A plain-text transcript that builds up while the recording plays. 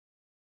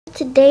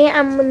today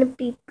I'm gonna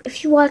be,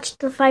 if you watched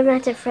the Five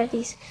Nights at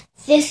Freddy's,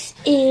 this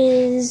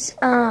is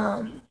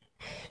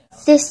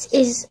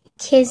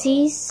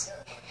Kizzy's.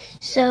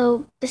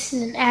 So this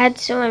is an ad,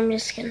 so I'm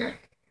just gonna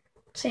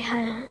say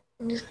hi.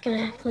 I'm just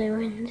gonna play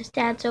when this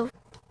ad's over.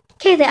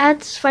 Okay, the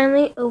ad's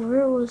finally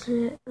over.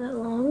 Wasn't it that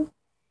long?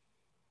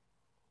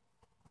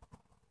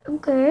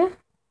 Okay.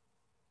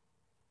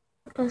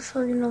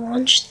 So we're gonna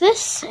launch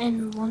this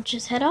and launch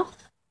his head off.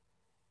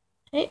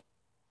 Okay.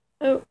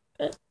 Oh,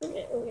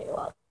 okay,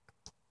 well.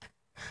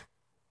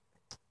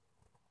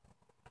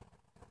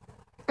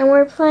 And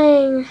we're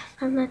playing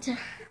Five Nights at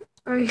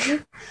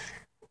Pappas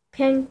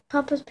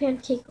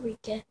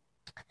pancakerea.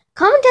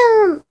 Comment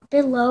down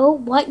below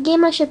what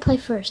game I should play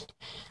first.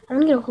 I'm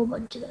gonna get a whole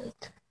bunch of those.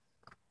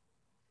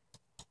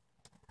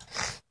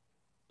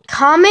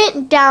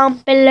 Comment down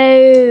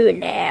below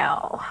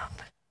now.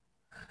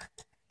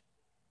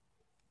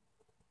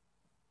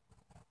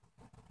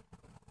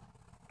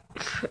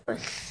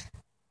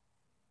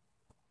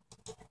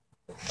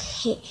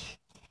 Okay.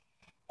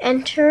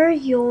 Enter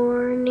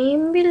your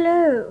name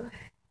below.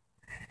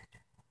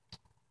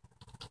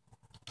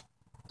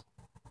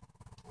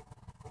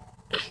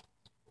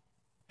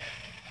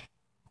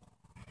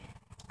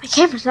 My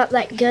camera's not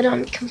that good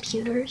on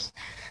computers,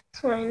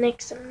 so I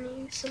next I'm gonna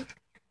use some.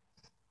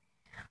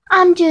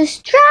 I'm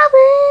just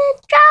driving,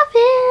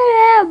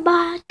 and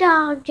my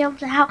dog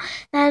jumps out,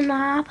 and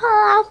I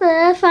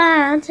Papa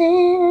finds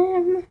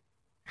him.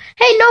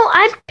 Hey, no,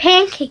 I'm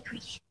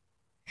pancakerea.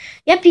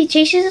 Yep, he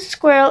chases a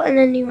squirrel, and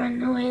then he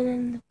runs away, and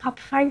then the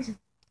Papa finds him.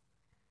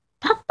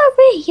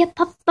 Papparia,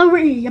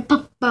 papparia,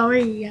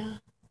 papparia.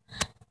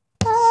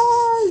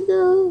 I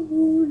go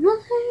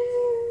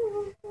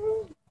nothing.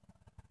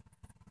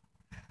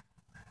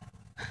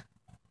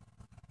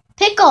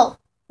 Pickle.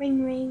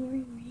 Ring, ring,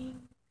 ring,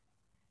 ring.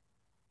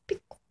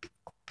 Pickle,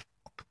 pickle, pickle.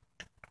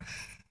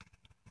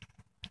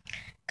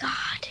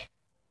 God.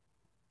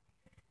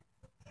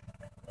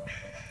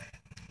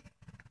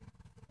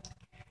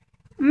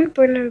 I'm gonna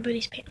burn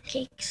everybody's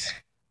pancakes.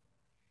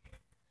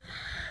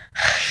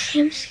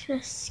 I'm just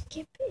gonna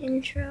skip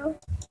intro.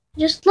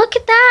 Just look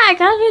at that. I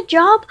got a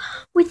job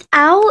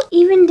without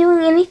even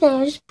doing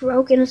anything. I just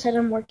broke and said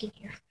I'm working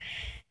here.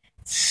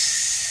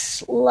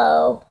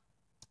 Slow.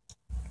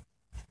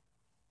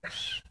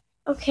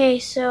 Okay,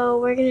 so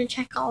we're gonna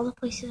check all the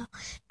places out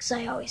because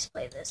I always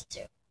play this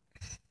too.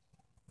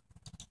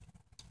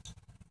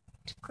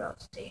 Scroll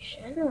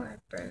station where I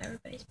burn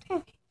everybody's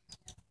pancakes.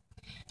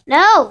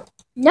 No!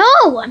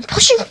 No! I'm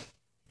pushing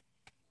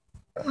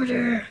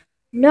order.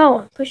 No,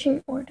 I'm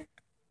pushing order.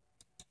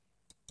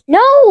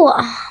 No!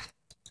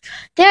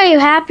 There, are you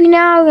happy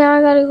now? Now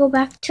I gotta go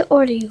back to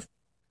order, you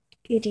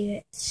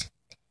idiots.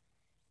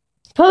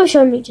 Probably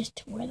showed me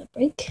just where the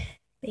break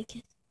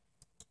is.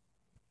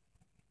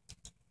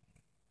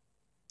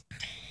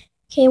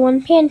 Okay,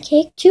 1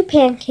 pancake, 2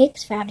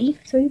 pancakes, fatty,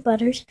 3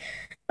 butters,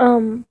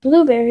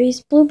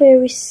 blueberries,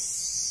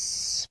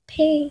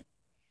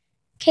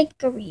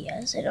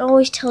 pancakereas. It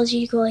always tells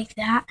you to go like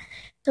that.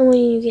 And when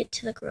you get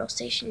to the grill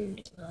station,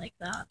 you go like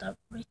that. That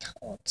really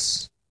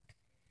tells.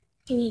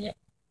 You need to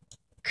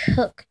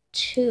cook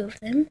 2 of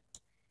them.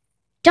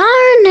 Darn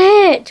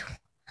it!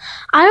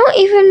 I don't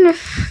even.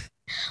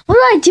 What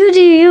did I do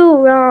to you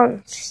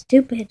wrong?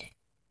 Stupid.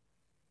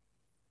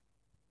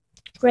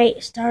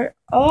 Great, start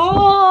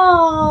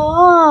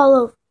all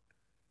over.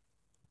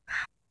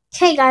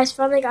 Okay, guys,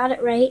 finally got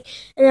it right.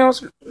 And then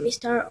also let me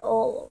start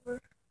all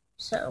over.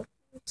 So,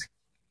 let's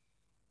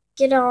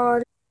get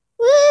on.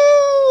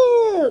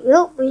 Woo!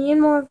 Nope, we need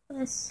more of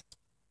this.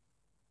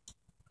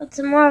 Put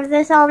some more of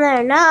this on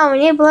there. No, we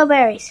need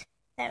blueberries.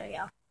 There we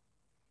go.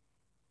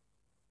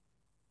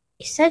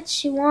 She said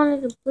she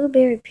wanted a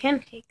blueberry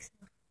pancake. So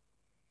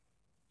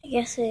I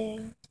guess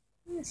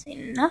this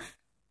ain't enough.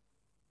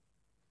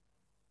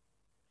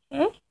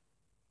 Okay.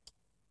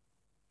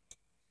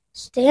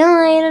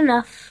 Still ain't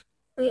enough.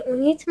 We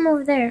need some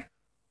over there.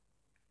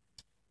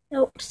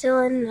 Nope,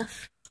 still ain't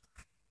enough.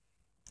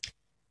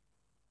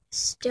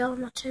 Still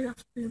not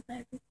enough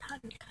blueberry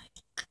pancake.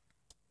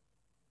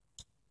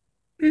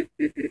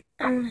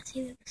 I want to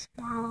see them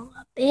swallow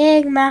a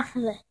big mouth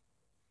of it.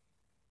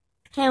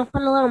 Okay, I'll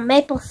put a little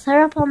maple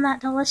syrup on that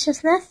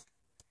deliciousness.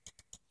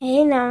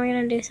 Okay, now we're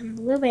going to do some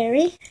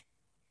blueberry.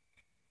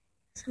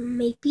 Some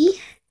maple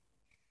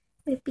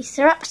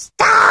syrup.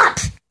 Stop!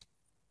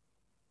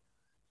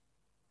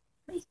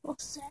 Maple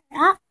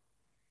syrup.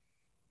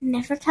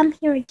 Never come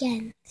here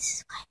again. This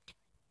is what I'm doing.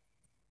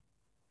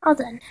 All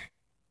done.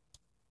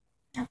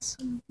 Now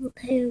some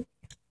blue.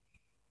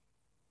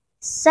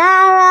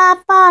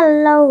 Syrup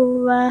all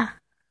over.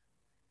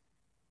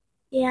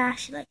 Yeah,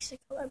 she likes the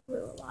color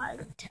blue a lot, I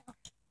can tell.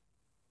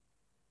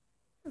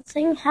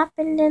 Something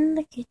happened in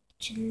the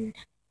kitchen.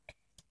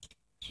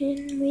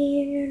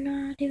 We're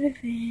not even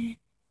fit.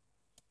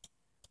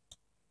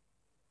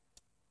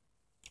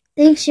 I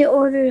think she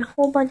ordered a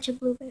whole bunch of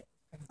blueberries.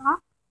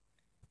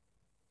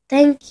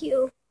 Thank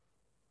you.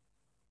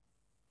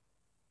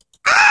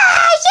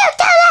 Ah! You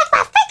don't like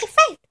my freaking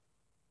face!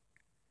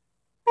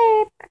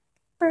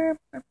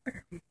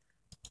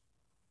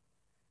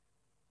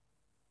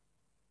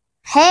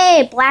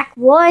 Hey, black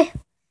boy,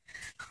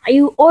 are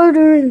you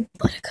ordering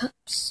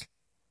buttercups?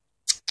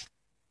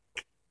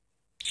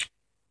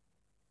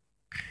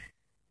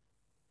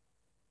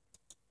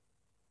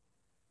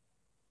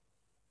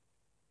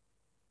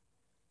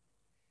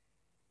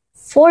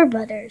 Four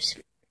butters,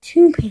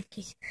 2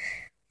 pancakes,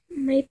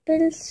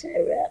 maple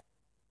syrup.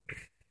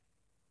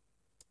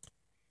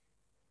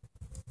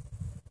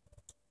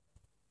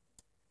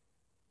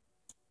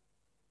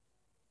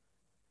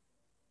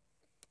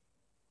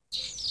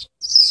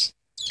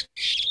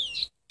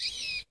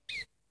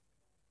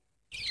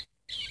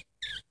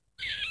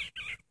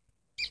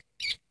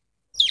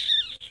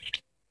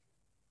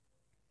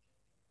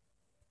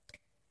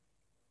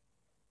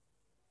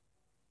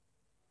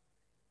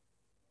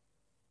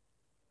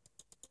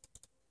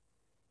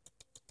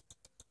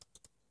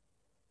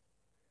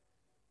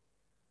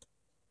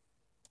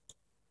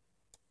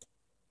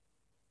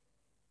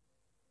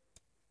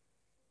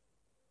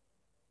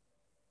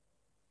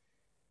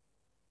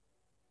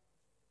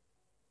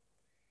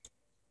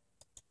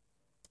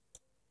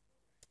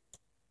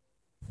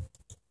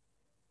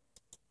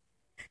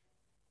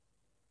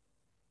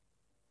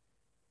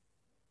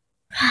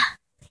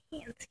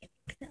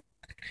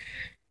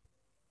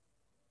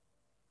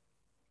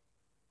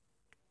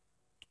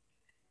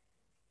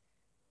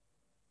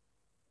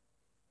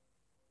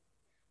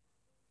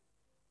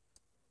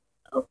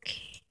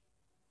 Okay.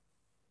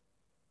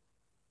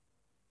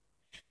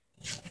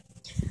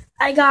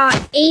 I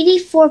got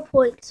 84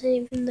 points,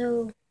 even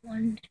though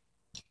one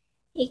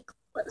cake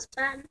was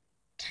bad.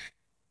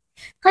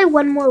 Play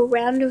one more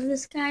round of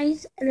this,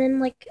 guys, and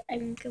then, like,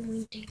 I'm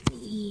going to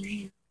leave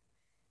you.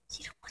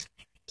 You don't want to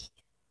play with you.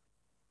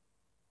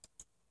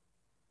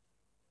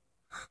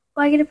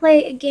 Well, I'm going to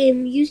play a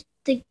game. Use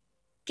the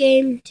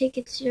game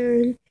tickets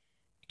you're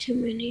too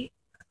many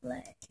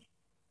play.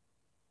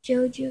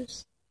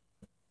 JoJo's.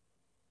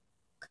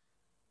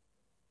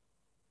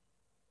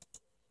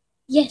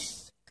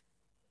 Yes.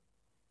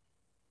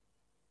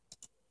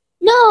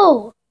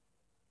 No!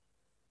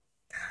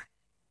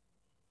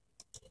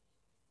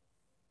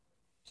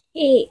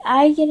 Hey,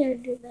 I get to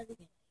do that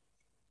again.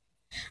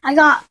 I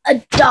got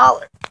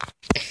 $1.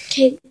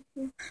 Okay,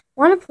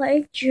 want to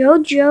play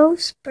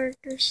JoJo's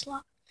Burger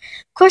Slot?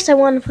 Of course, I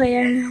want to play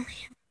it.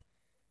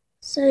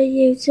 So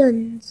you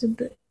tons of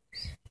books.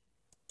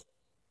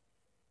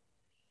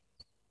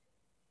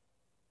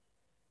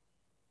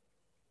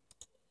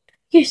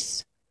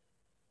 Yes.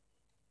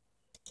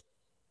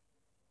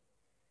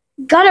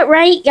 Got it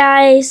right,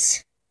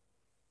 guys.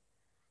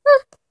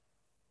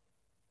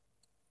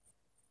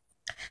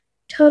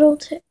 Total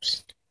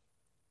tips.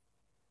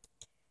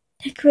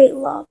 Decorate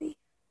lobby.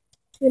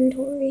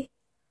 Inventory.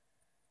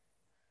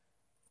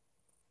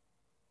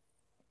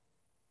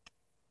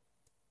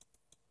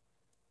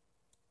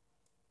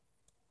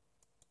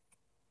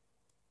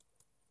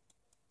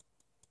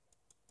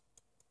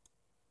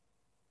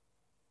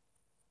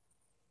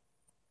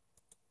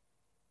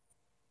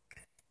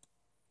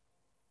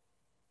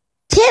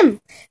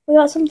 Tim! We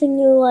got something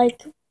new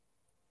like...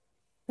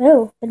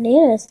 Oh,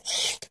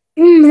 bananas.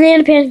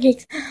 Banana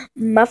pancakes.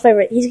 My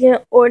favorite. He's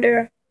gonna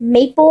order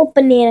maple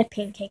banana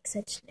pancakes.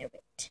 I just knew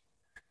it.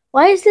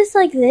 Why is this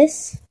like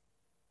this?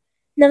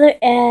 Another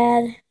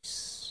ad.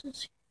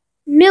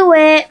 Knew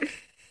it.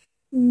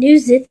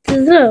 News it.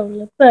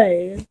 Boy.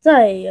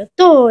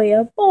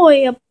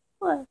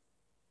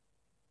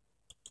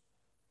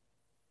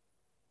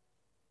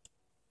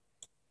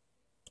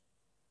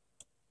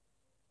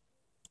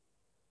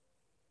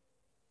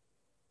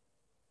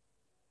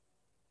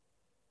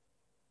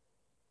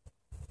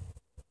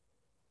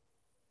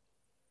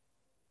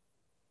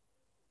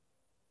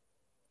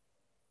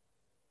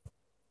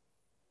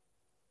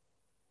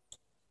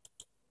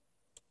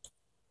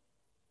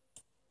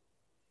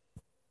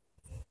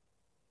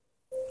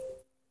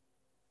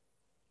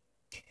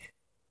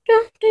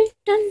 Dun, dun,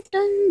 dun,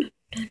 dun,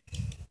 dun.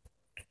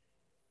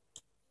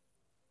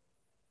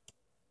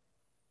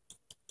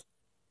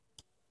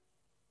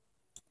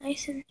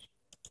 Nice and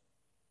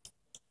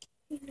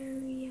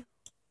scenario.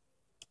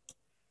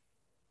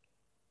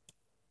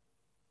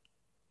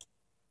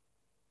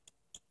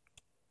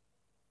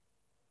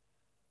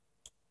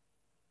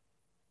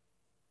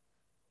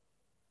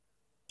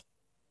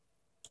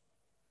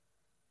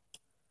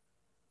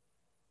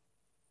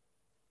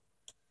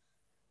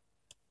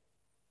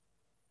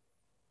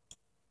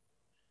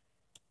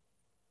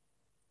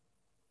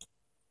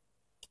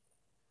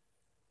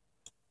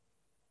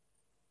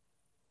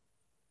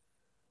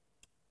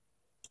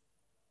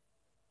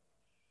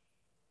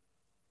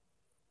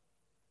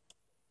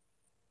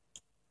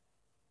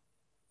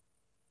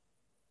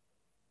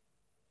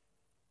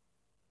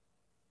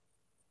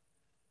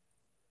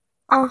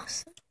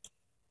 Awesome.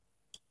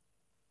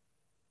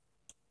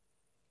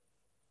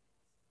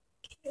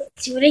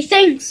 Let's see what he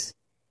thinks.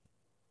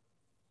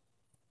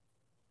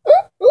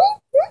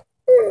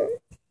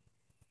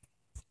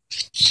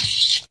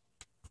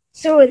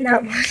 So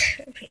not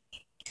much.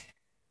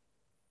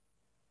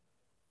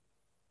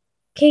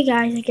 Okay,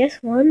 guys, I guess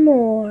one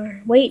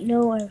more. Wait,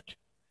 no.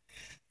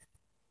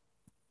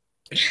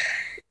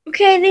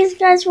 Okay, thanks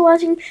guys for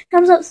watching.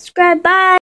 Thumbs up, subscribe, bye.